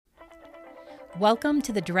Welcome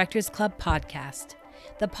to the Directors Club podcast,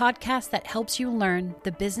 the podcast that helps you learn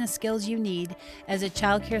the business skills you need as a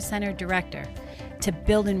child care center director to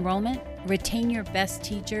build enrollment, retain your best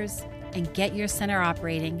teachers, and get your center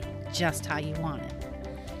operating just how you want it.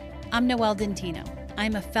 I'm Noelle Dentino.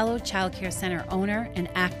 I'm a fellow child care center owner and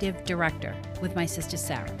active director with my sister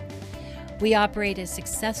Sarah. We operate a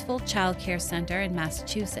successful child care center in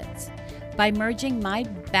Massachusetts. By merging my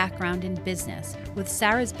background in business with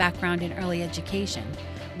Sarah's background in early education,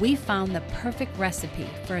 we found the perfect recipe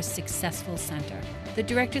for a successful center. The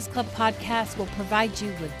Directors Club podcast will provide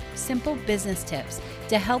you with simple business tips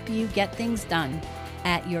to help you get things done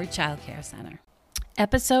at your child care center.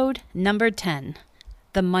 Episode number 10,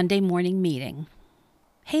 the Monday morning meeting.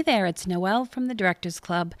 Hey there, it's Noelle from the Directors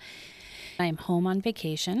Club. I am home on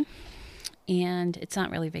vacation. And it's not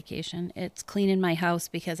really vacation. It's cleaning my house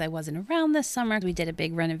because I wasn't around this summer. We did a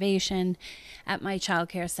big renovation at my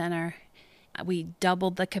childcare center. We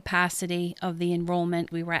doubled the capacity of the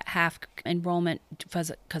enrollment. We were at half enrollment because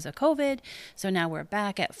of COVID. So now we're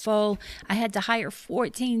back at full. I had to hire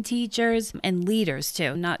 14 teachers and leaders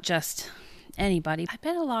too, not just anybody. I've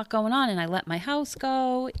had a lot going on and I let my house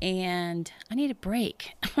go and I need a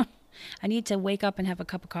break. I need to wake up and have a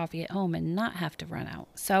cup of coffee at home and not have to run out.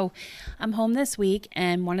 So I'm home this week,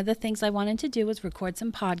 and one of the things I wanted to do was record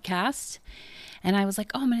some podcasts. And I was like,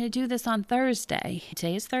 I'm going to do this on Thursday.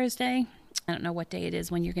 Today is Thursday. I don't know what day it is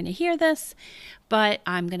when you're going to hear this, but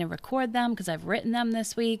I'm going to record them because I've written them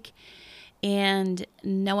this week. And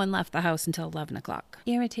no one left the house until 11 o'clock.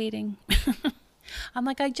 Irritating. I'm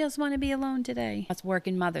like, I just want to be alone today. Us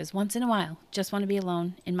working mothers, once in a while, just want to be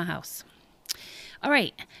alone in my house. All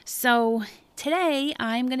right, so today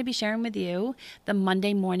I'm going to be sharing with you the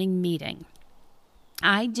Monday morning meeting.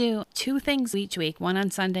 I do two things each week, one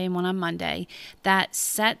on Sunday and one on Monday, that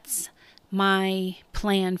sets my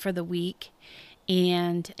plan for the week.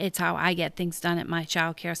 And it's how I get things done at my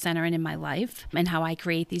child care center and in my life, and how I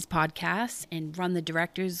create these podcasts and run the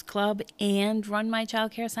Directors Club and run my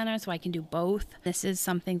child care center, so I can do both. This is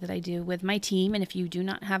something that I do with my team. And if you do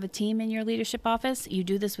not have a team in your leadership office, you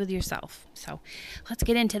do this with yourself. So let's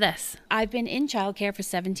get into this. I've been in child care for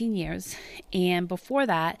 17 years. And before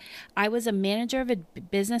that, I was a manager of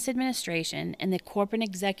business administration in the corporate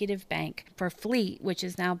executive bank for Fleet, which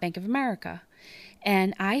is now Bank of America.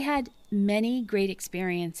 And I had many great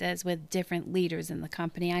experiences with different leaders in the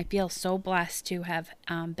company. I feel so blessed to have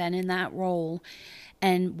been in that role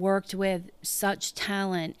and worked with such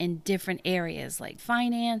talent in different areas like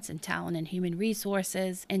finance and talent in human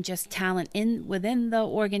resources and just talent within the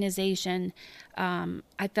organization.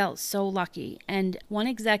 I felt so lucky. And one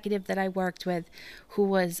executive that I worked with who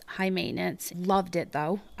was high maintenance loved it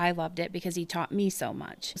though. I loved it because he taught me so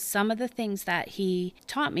much. Some of the things that he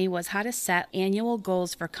taught me was how to set annual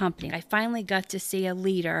goals for company. I finally got to see a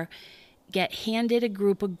leader get handed a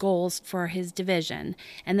group of goals for his division,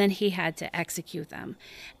 and then he had to execute them.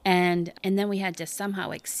 And then we had to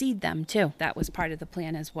somehow exceed them too. That was part of the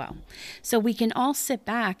plan as well. So we can all sit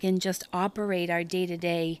back and just operate our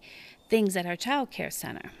day-to-day things at our child care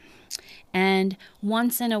center. And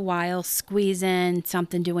once in a while, squeeze in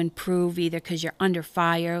something to improve, either because you're under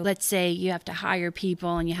fire. Let's say you have to hire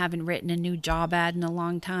people and you haven't written a new job ad in a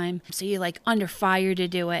long time. So you're like under fire to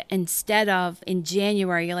do it. Instead of in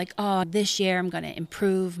January, you're like, this year I'm going to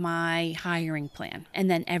improve my hiring plan. And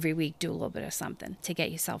then every week do a little bit of something to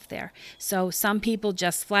get yourself there. So some people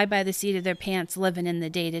just fly by the seat of their pants living in the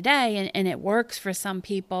day-to-day, and it works for some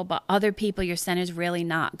people, but other people, your center's really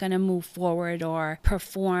not going to move forward or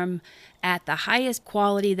perform at the highest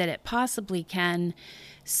quality that it possibly can,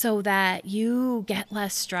 so that you get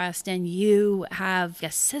less stressed and you have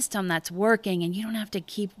a system that's working and you don't have to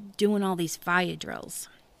keep doing all these fire drills.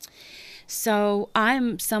 So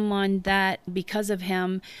I'm someone that, because of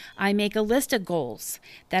him, I make a list of goals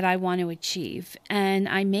that I want to achieve, and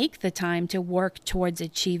I make the time to work towards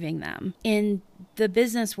achieving them. In the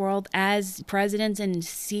business world, as presidents and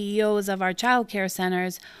CEOs of our child care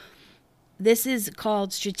centers, this is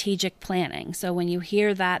called strategic planning. So when you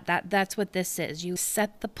hear that's what this is. You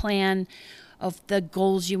set the plan of the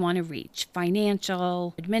goals you want to reach,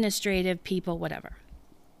 financial, administrative, people, whatever.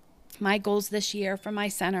 My goals this year for my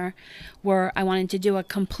center were I wanted to do a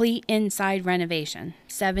complete inside renovation.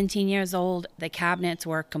 17 years old, the cabinets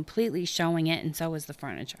were completely showing it, and so was the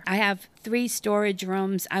furniture. I have 3 storage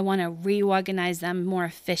rooms. I want to reorganize them more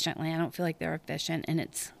efficiently. I don't feel like they're efficient, and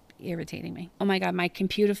it's irritating me. Oh my God, my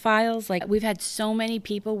computer files. Like, we've had so many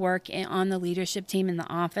people work on the leadership team in the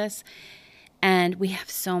office, And we have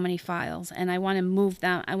so many files, and I want to move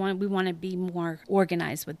them. We want to be more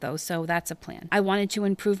organized with those. So that's a plan. I wanted to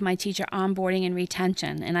improve my teacher onboarding and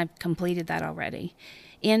retention, and I've completed that already.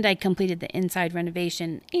 And I completed the inside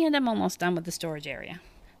renovation, and I'm almost done with the storage area.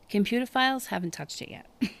 Computer files, haven't touched it yet.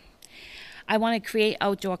 I want to create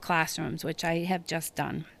outdoor classrooms, which I have just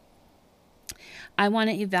done. I want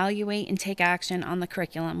to evaluate and take action on the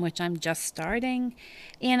curriculum, which I'm just starting.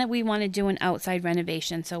 And we want to do an outside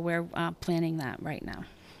renovation, so we're planning that right now.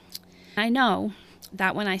 I know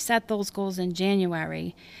that when I set those goals in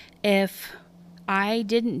January, if I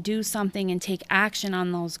didn't do something and take action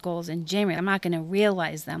on those goals in January, I'm not going to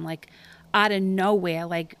realize them like out of nowhere,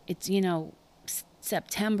 like it's,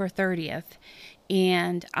 September 30th,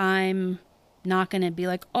 and I'm not going to be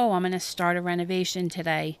like, oh, I'm going to start a renovation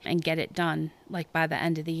today and get it done like by the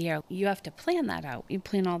end of the year. You have to plan that out. You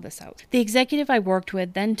plan all this out. The executive I worked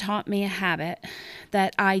with then taught me a habit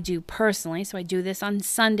that I do personally. So I do this on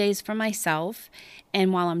Sundays for myself.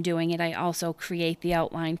 And while I'm doing it, I also create the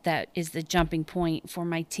outline that is the jumping point for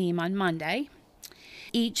my team on Monday.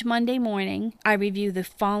 Each Monday morning, I review the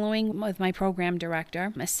following with my program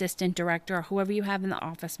director, assistant director, or whoever you have in the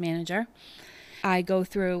office manager. I go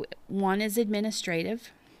through, one is administrative.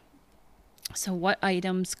 So what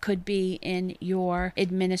items could be in your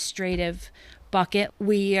administrative bucket?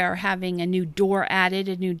 We are having a new door added,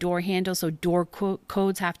 a new door handle, so door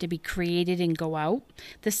codes have to be created and go out.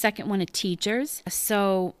 The second one is teachers.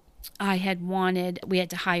 So we had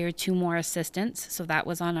to hire 2 more assistants, so that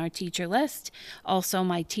was on our teacher list. Also,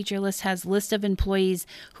 my teacher list has list of employees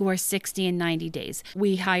who are 60 and 90 days.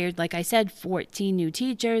 We hired, like I said, 14 new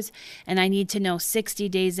teachers, and I need to know 60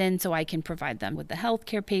 days in so I can provide them with the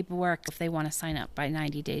healthcare paperwork. If they want to sign up by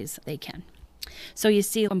 90 days, they can. So you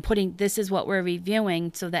see, I'm putting, this is what we're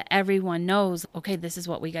reviewing so that everyone knows, okay, this is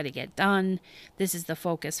what we got to get done. This is the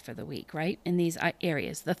focus for the week, right? In these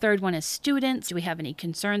areas. The third one is students. Do we have any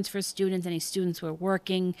concerns for students? Any students we're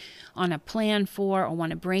working on a plan for or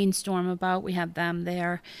want to brainstorm about? We have them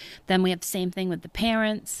there. Then we have the same thing with the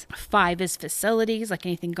parents. 5 is facilities, like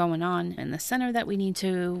anything going on in the center that we need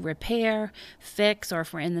to repair, fix, or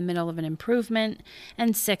if we're in the middle of an improvement.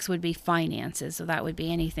 And 6 would be finances. So that would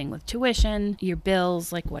be anything with tuition, your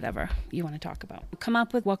bills, like whatever you want to talk about. Come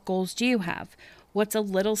up with, what goals do you have? What's a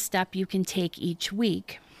little step you can take each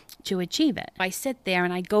week to achieve it? I sit there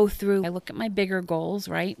and I go through, I look at my bigger goals,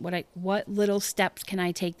 right? What little steps can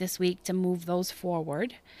I take this week to move those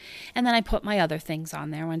forward? And then I put my other things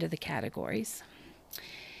on there under the categories.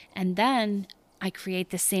 And then I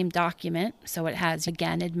create the same document. So it has,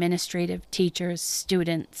 again, administrative, teachers,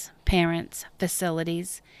 students, parents,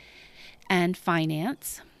 facilities, and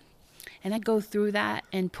finance. And I go through that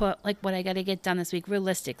and put like what I got to get done this week.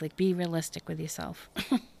 Realistic, like be realistic with yourself.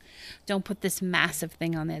 Don't put this massive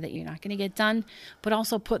thing on there that you're not going to get done, but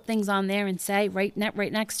also put things on there and say right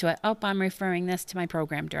next to it, oh, I'm referring this to my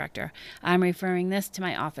program director. I'm referring this to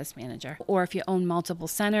my office manager. Or if you own multiple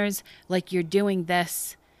centers, like you're doing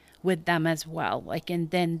this with them as well. Like,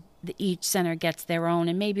 and then each center gets their own,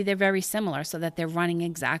 and maybe they're very similar so that they're running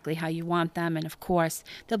exactly how you want them. And of course,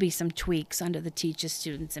 there'll be some tweaks under the teachers,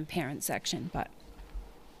 students, and parents section, but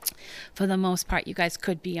for the most part, you guys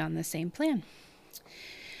could be on the same plan.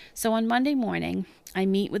 So on Monday morning, I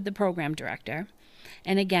meet with the program director.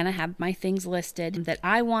 And again, I have my things listed that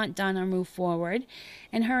I want done or move forward.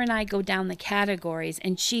 And her and I go down the categories,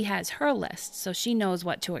 and she has her list. So she knows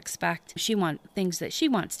what to expect. She wants things that she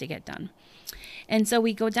wants to get done. And so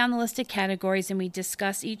we go down the list of categories and we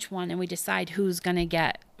discuss each one, and we decide who's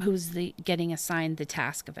getting assigned the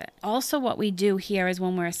task of it. Also, what we do here is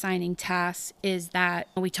when we're assigning tasks is that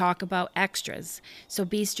we talk about extras. So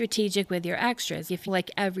be strategic with your extras. If like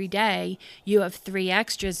every day you have 3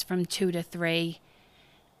 extras from 2 to 3,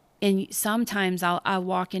 and sometimes I'll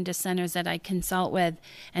walk into centers that I consult with,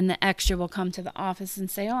 and the extra will come to the office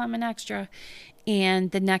and say, oh, I'm an extra.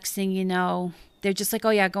 And the next thing you know, they're just like,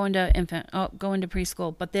 oh yeah, go into infant, oh, go into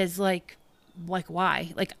preschool. But there's like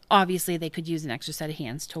why? Like obviously they could use an extra set of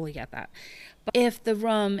hands. Totally get that. But if the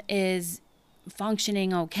room is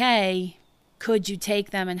functioning okay, could you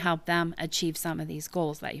take them and help them achieve some of these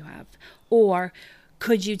goals that you have? Or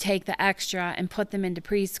could you take the extra and put them into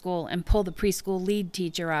preschool and pull the preschool lead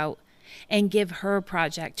teacher out and give her a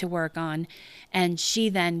project to work on, and she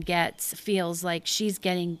then feels like she's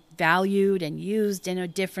getting valued and used in a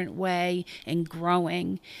different way and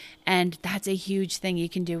growing. And that's a huge thing you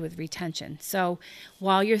can do with retention. So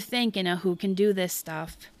while you're thinking of who can do this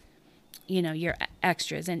stuff, your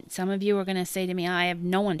extras. And some of you are going to say to me, I have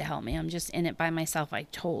no one to help me. I'm just in it by myself. I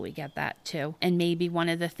totally get that too. And maybe one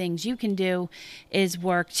of the things you can do is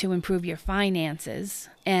work to improve your finances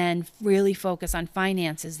and really focus on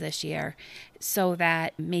finances this year, so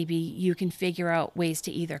that maybe you can figure out ways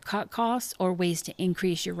to either cut costs or ways to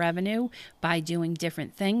increase your revenue by doing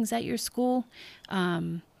different things at your school.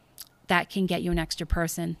 That can get you an extra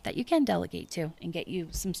person that you can delegate to and get you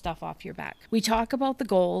some stuff off your back. We talk about the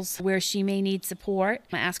goals, where she may need support.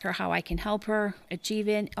 I ask her how I can help her achieve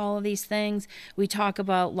all of these things. We talk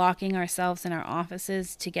about locking ourselves in our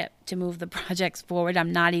offices to move the projects forward.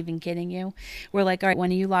 I'm not even kidding you. We're like, all right,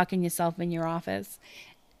 when are you locking yourself in your office?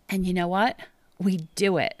 And you know what? We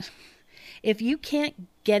do it. If you can't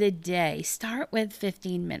get a day, start with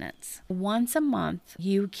 15 minutes. Once a month,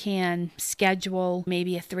 you can schedule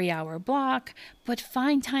maybe a 3-hour block, but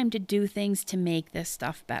find time to do things to make this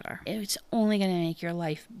stuff better. It's only going to make your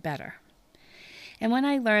life better. And when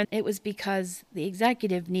I learned, it was because the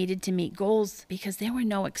executive needed to meet goals, because there were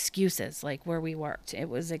no excuses like where we worked. It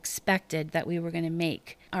was expected that we were going to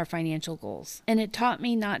make our financial goals. And it taught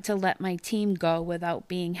me not to let my team go without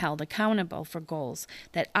being held accountable for goals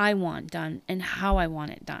that I want done and how I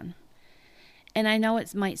want it done. And I know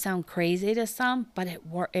it might sound crazy to some, but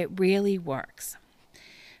it really works.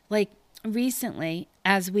 Like recently,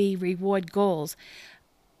 as we reward goals,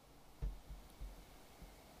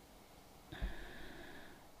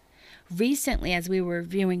 as we were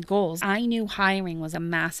reviewing goals, I knew hiring was a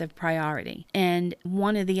massive priority. And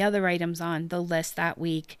one of the other items on the list that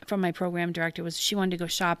week from my program director was she wanted to go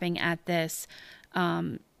shopping at this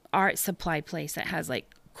art supply place that has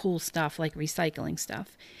like cool stuff, like recycling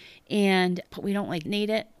stuff. But we don't need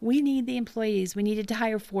it. We need the employees. We needed to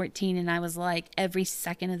hire 14. And I was like, every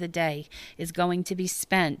second of the day is going to be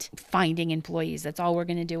spent finding employees. That's all we're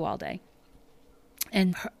going to do all day.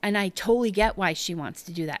 And I totally get why she wants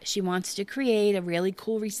to do that. She wants to create a really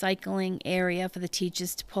cool recycling area for the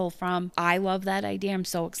teachers to pull from. I love that idea. I'm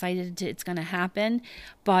so excited it's going to happen.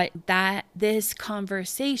 But this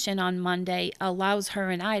conversation on Monday allows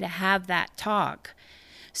her and I to have that talk,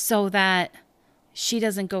 so that she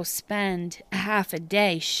doesn't go spend half a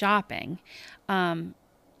day shopping. And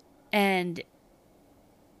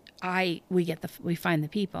we find the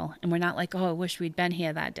people, and we're not like, oh, I wish we'd been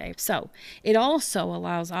here that day. So it also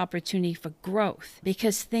allows opportunity for growth,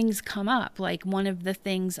 because things come up. Like one of the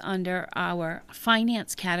things under our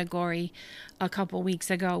finance category a couple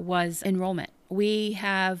weeks ago was enrollment. We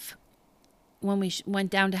have, when we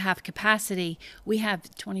went down to half capacity, we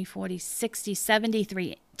have 20, 40, 60,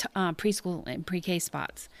 73 preschool and pre-K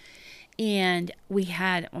spots. And we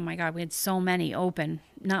had so many open,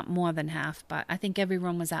 not more than half, but I think every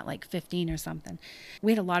room was at like 15 or something.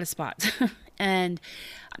 We had a lot of spots. And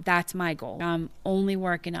that's my goal. I'm only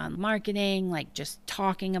working on marketing, like just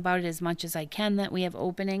talking about it as much as I can that we have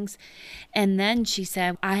openings. And then she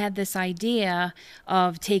said, I had this idea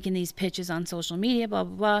of taking these pictures on social media, blah,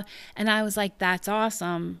 blah, blah. And I was like, that's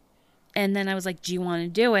awesome. And then I was like, do you want to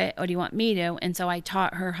do it or do you want me to? And so I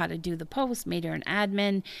taught her how to do the post, made her an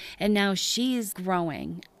admin. And now she's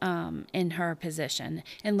growing in her position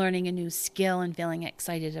and learning a new skill and feeling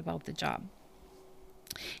excited about the job.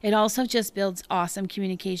 It also just builds awesome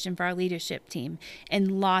communication for our leadership team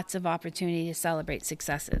and lots of opportunity to celebrate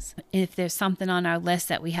successes. If there's something on our list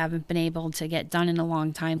that we haven't been able to get done in a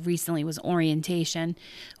long time, recently was orientation.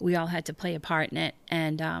 We all had to play a part in it.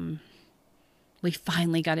 And we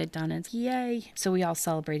finally got it done. It's yay. So we all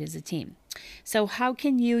celebrate as a team. So how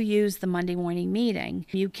can you use the Monday morning meeting?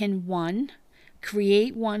 You can,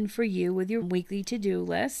 create one for you with your weekly to-do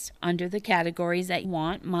list under the categories that you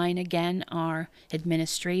want. Mine, again, are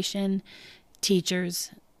administration, teachers,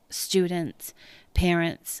 students,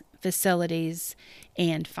 parents, facilities,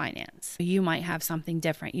 and finance. You might have something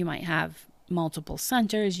different. You might have multiple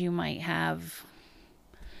centers. You might have,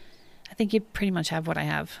 I think you pretty much have what I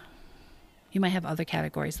have. You might have other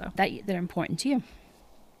categories, though, that are important to you.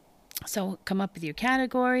 So come up with your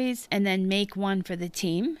categories and then make one for the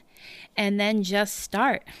team, and then just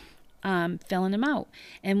start filling them out.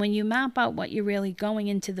 And when you map out what you're really going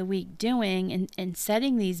into the week doing and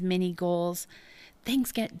setting these mini goals,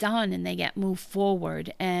 things get done and they get moved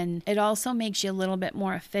forward. And it also makes you a little bit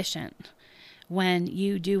more efficient when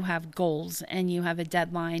you do have goals and you have a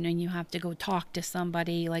deadline and you have to go talk to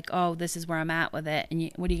somebody like, oh, this is where I'm at with it. And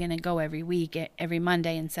what are you going to go every week, every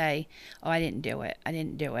Monday and say, oh, I didn't do it. I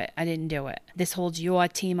didn't do it. I didn't do it. This holds your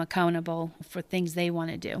team accountable for things they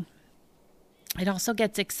want to do. It also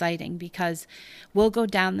gets exciting because we'll go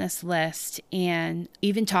down this list and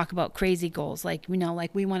even talk about crazy goals. Like,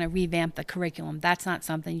 like we want to revamp the curriculum. That's not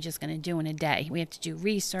something you're just going to do in a day. We have to do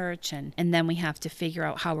research and then we have to figure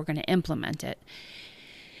out how we're going to implement it.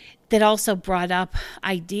 That also brought up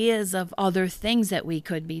ideas of other things that we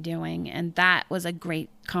could be doing. And that was a great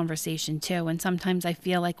conversation too. And sometimes I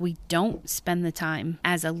feel like we don't spend the time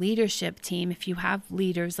as a leadership team. If you have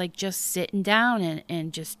leaders, like just sitting down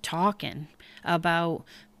and just talking about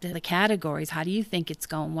the categories. How do you think it's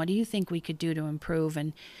going? What do you think we could do to improve?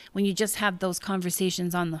 And when you just have those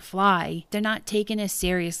conversations on the fly, they're not taken as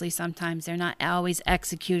seriously sometimes. They're not always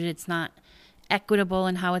executed. It's not equitable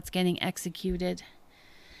in how it's getting executed.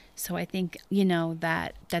 So I think,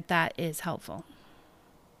 that is helpful.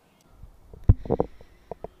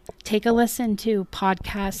 Take a listen to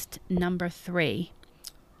podcast number 3.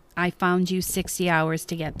 I found you 60 hours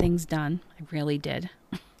to get things done. I really did.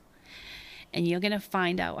 And you're going to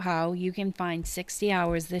find out how you can find 60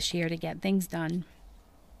 hours this year to get things done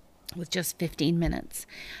with just 15 minutes.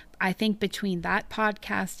 I think between that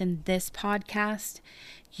podcast and this podcast,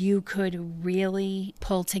 you could really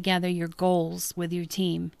pull together your goals with your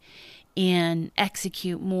team and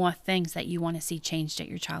execute more things that you want to see changed at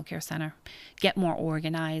your child care center. Get more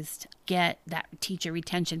organized, get that teacher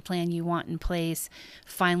retention plan you want in place,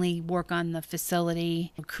 finally work on the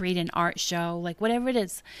facility, create an art show, like whatever it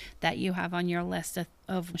is that you have on your list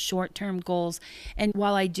of short-term goals. And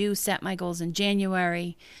while I do set my goals in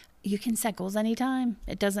January, you can set goals anytime.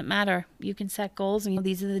 It doesn't matter. You can set goals and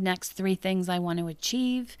these are the next 3 things I want to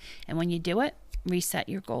achieve. And when you do it, reset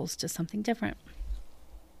your goals to something different.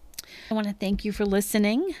 I want to thank you for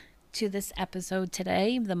listening to this episode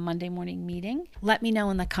today, the Monday morning meeting. Let me know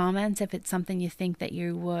in the comments if it's something you think that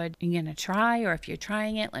you're going to try, or if you're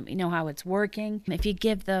trying it, let me know how it's working. If you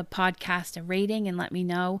give the podcast a rating and let me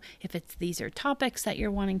know if these are topics that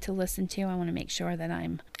you're wanting to listen to. I want to make sure that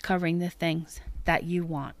I'm covering the things that you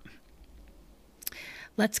want.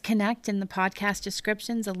 Let's connect. In the podcast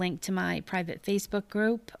descriptions, a link to my private Facebook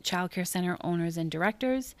group, Child Care Center Owners and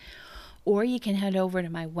Directors. Or you can head over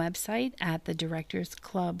to my website at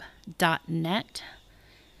thedirectorsclub.net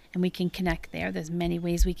and we can connect there. There's many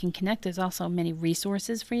ways we can connect. There's also many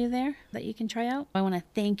resources for you there that you can try out. I want to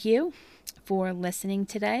thank you for listening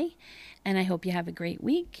today, and I hope you have a great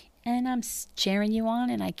week. And I'm cheering you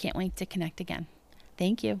on, and I can't wait to connect again.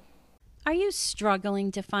 Thank you. Are you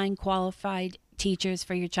struggling to find qualified teachers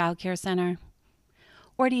for your child care center?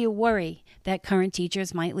 Or do you worry that current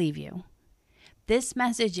teachers might leave you? This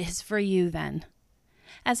message is for you then.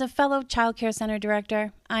 As a fellow child care center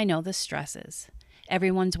director, I know the stresses.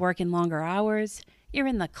 Everyone's working longer hours, you're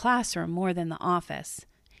in the classroom more than the office,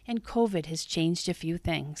 and COVID has changed a few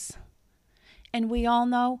things. And we all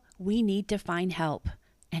know we need to find help,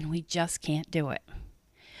 and we just can't do it.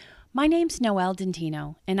 My name's Noelle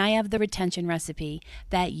Dentino, and I have the retention recipe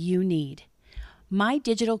that you need. My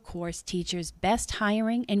digital course teaches best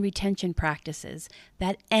hiring and retention practices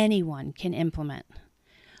that anyone can implement.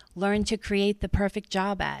 Learn to create the perfect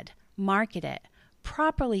job ad, market it,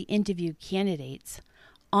 properly interview candidates,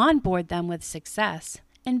 onboard them with success,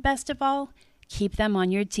 and best of all, keep them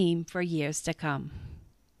on your team for years to come.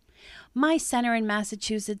 My center in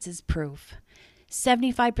Massachusetts is proof.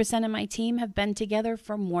 75% of my team have been together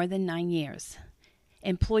for more than 9 years.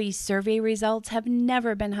 Employee survey results have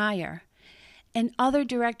never been higher. And other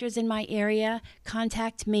directors in my area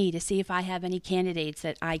contact me to see if I have any candidates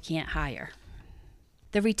that I can't hire.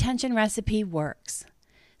 The retention recipe works.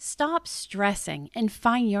 Stop stressing and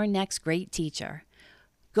find your next great teacher.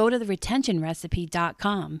 Go to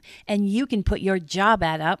theretentionrecipe.com and you can put your job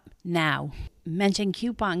ad up now. Mention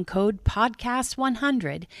coupon code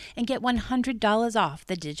PODCAST100 and get $100 off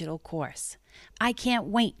the digital course. I can't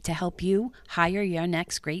wait to help you hire your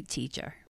next great teacher.